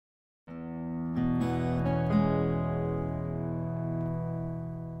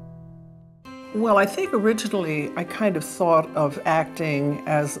Well, I think originally I kind of thought of acting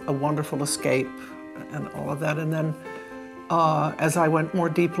as a wonderful escape and all of that. And then as I went more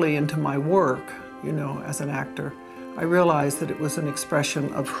deeply into my work, you know, as an actor, I realized that it was an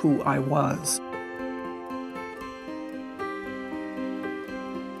expression of who I was.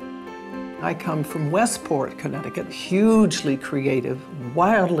 I come from Westport, Connecticut, hugely creative,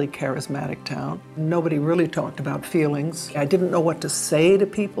 wildly charismatic town. Nobody really talked about feelings. I didn't know what to say to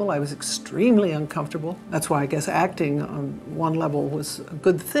people. I was extremely uncomfortable. That's why I guess acting on one level was a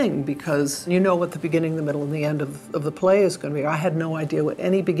good thing, because you know what the beginning, the middle, and the end of the play is going to be. I had no idea what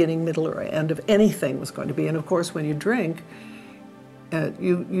any beginning, middle, or end of anything was going to be. And of course, when you drink,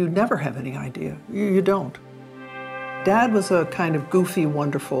 you never have any idea. You don't. Dad was a kind of goofy,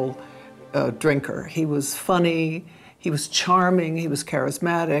 wonderful drinker. He was funny, he was charming, he was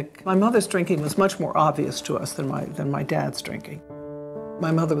charismatic. My mother's drinking was much more obvious to us than my dad's drinking. My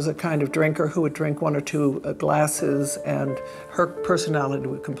mother was a kind of drinker who would drink one or two glasses and her personality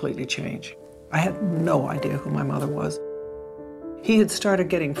would completely change. I had no idea who my mother was. He had started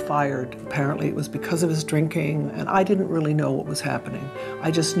getting fired. Apparently it was because of his drinking, and I didn't really know what was happening.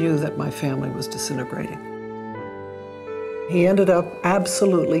 I just knew that my family was disintegrating. He ended up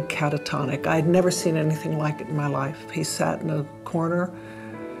absolutely catatonic. I'd never seen anything like it in my life. He sat in a corner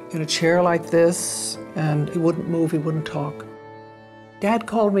in a chair like this, and he wouldn't move, he wouldn't talk. Dad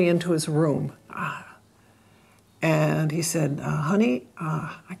called me into his room, and he said, honey,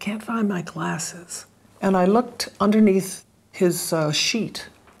 I can't find my glasses. And I looked underneath his sheet,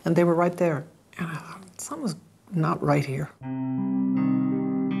 and they were right there. And I thought, something's not right here.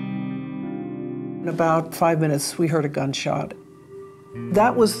 In about 5 minutes, we heard a gunshot.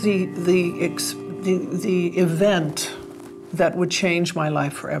 That was the event that would change my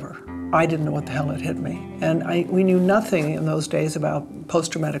life forever. I didn't know what the hell had hit me. And we knew nothing in those days about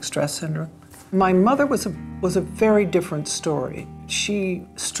post-traumatic stress syndrome. My mother was a very different story. She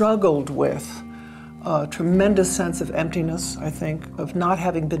struggled with a tremendous sense of emptiness, I think, of not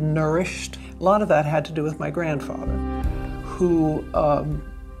having been nourished. A lot of that had to do with my grandfather, who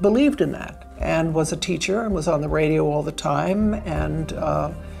believed in that and was a teacher and was on the radio all the time, and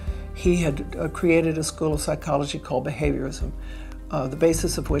he had created a school of psychology called behaviorism, the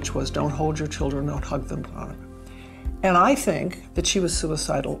basis of which was don't hold your children, don't hug them. And I think that she was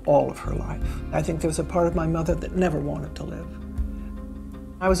suicidal all of her life. I think there was a part of my mother that never wanted to live.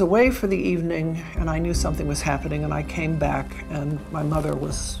 I was away for the evening and I knew something was happening, and I came back and my mother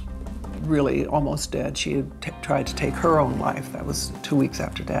was really almost dead. She had tried to take her own life. That was 2 weeks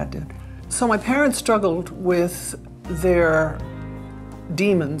after Dad did. So my parents struggled with their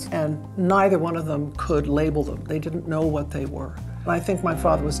demons, and neither one of them could label them. They didn't know what they were. I think my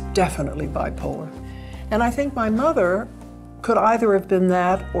father was definitely bipolar. And I think my mother could either have been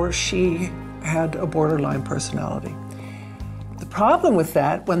that or she had a borderline personality. The problem with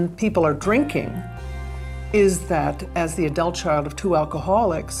that, when people are drinking, is that as the adult child of two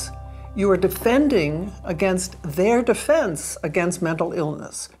alcoholics, you are defending against their defense against mental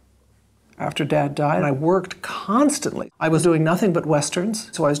illness. After Dad died, I worked constantly. I was doing nothing but Westerns,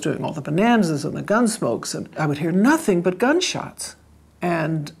 so I was doing all the bonanzas and the gun smokes, and I would hear nothing but gunshots.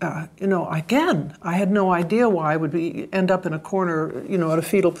 And, you know, again, I had no idea why I would end up in a corner, you know, at a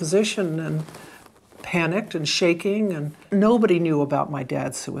fetal position and panicked and shaking, and nobody knew about my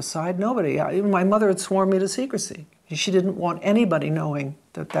dad's suicide. Nobody. Even my mother had sworn me to secrecy. She didn't want anybody knowing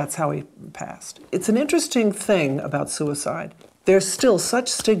that that's how he passed. It's an interesting thing about suicide. There's still such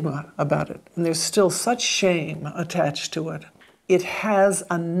stigma about it, and there's still such shame attached to it. It has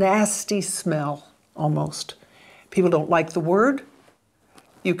a nasty smell, almost. People don't like the word.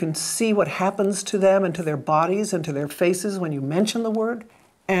 You can see what happens to them and to their bodies and to their faces when you mention the word,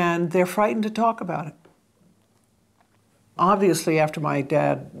 and they're frightened to talk about it. Obviously, after my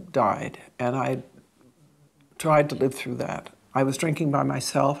dad died, and I tried to live through that, I was drinking by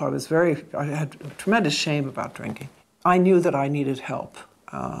myself. I had tremendous shame about drinking. I knew that I needed help.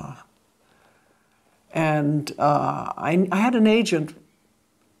 I had an agent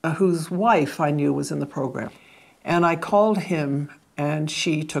whose wife I knew was in the program. And I called him, and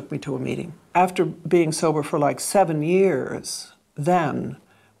she took me to a meeting. After being sober for like 7 years, then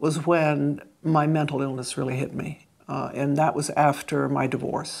was when my mental illness really hit me. And that was after my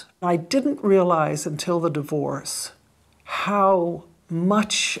divorce. I didn't realize until the divorce how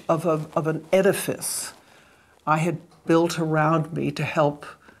much of an edifice I had built around me to help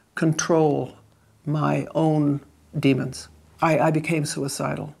control my own demons. I became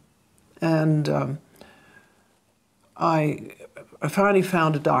suicidal. And I finally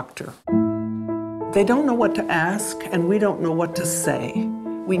found a doctor. They don't know what to ask, and we don't know what to say.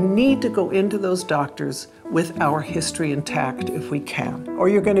 We need to go into those doctors with our history intact if we can, or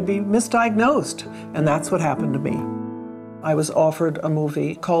you're going to be misdiagnosed. And that's what happened to me. I was offered a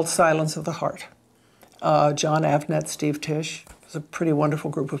movie called Silence of the Heart. John Avnet, Steve Tisch. It was a pretty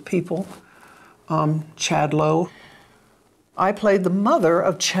wonderful group of people. Chad Lowe. I played the mother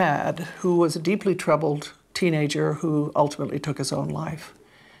of Chad, who was a deeply troubled teenager who ultimately took his own life.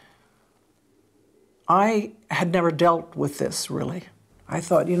 I had never dealt with this, really. I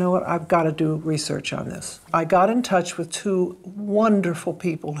thought, you know what, I've got to do research on this. I got in touch with two wonderful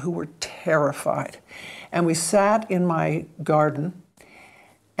people who were terrified. And we sat in my garden,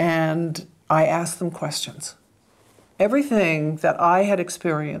 and I asked them questions. Everything that I had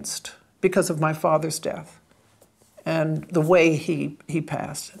experienced because of my father's death and the way he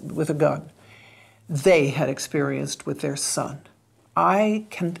passed with a gun, they had experienced with their son. I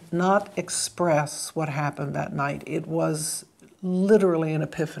cannot express what happened that night. It was literally an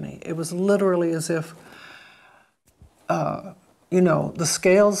epiphany. It was literally as if, you know, the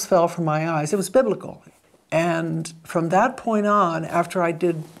scales fell from my eyes. It was biblical. And from that point on, after I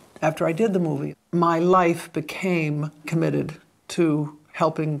did the movie, my life became committed to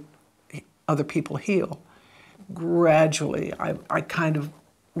helping other people heal. Gradually, I kind of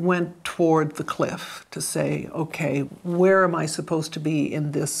went toward the cliff to say, okay, where am I supposed to be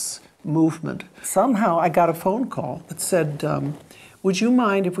in this movement? Somehow I got a phone call that said, would you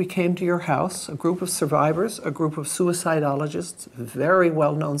mind if we came to your house, a group of survivors, a group of suicidologists, very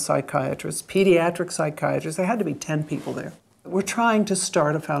well-known psychiatrists, pediatric psychiatrists, there had to be 10 people there. We're trying to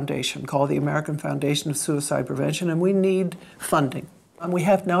start a foundation called the American Foundation of Suicide Prevention, and we need funding. And we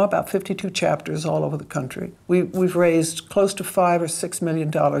have now about 52 chapters all over the country. We've raised close to $5 or $6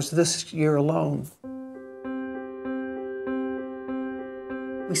 million this year alone.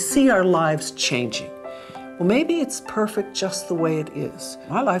 We see our lives changing. Well, maybe it's perfect just the way it is.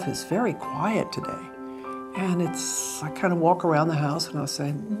 My life is very quiet today. And I kind of walk around the house and I'll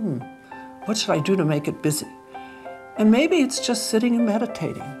say, what should I do to make it busy? And maybe it's just sitting and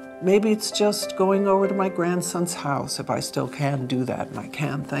meditating. Maybe it's just going over to my grandson's house, if I still can do that, and I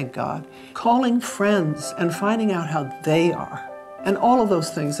can, thank God. Calling friends and finding out how they are. And all of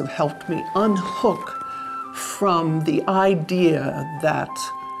those things have helped me unhook from the idea that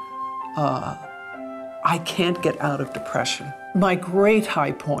I can't get out of depression. My great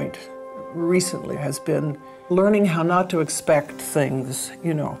high point recently has been learning how not to expect things,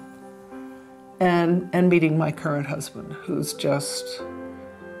 you know, and meeting my current husband, who's just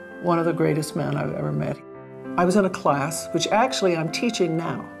one of the greatest men I've ever met. I was in a class, which actually I'm teaching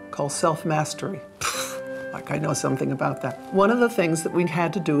now, called Self-Mastery. Like I know something about that. One of the things that we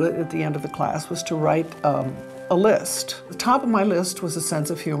had to do at the end of the class was to write a list. The top of my list was a sense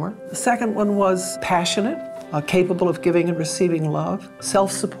of humor. The second one was passionate, capable of giving and receiving love,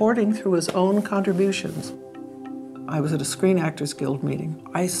 self-supporting through his own contributions. I was at a Screen Actors Guild meeting.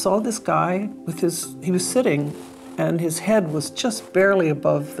 I saw this guy with he was sitting and his head was just barely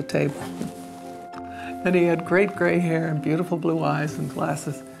above the table. And he had great gray hair and beautiful blue eyes and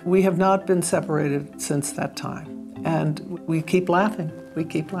glasses. We have not been separated since that time. And we keep laughing, we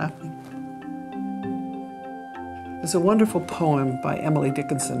keep laughing. There's a wonderful poem by Emily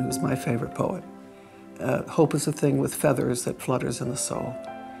Dickinson, who's my favorite poet. Hope is a thing with feathers that flutters in the soul.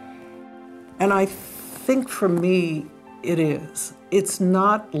 And I think for me, it is. It's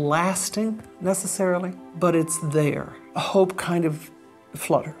not lasting necessarily, but it's there. Hope kind of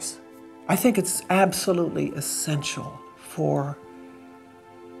flutters. I think it's absolutely essential for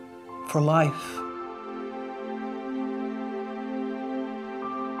life.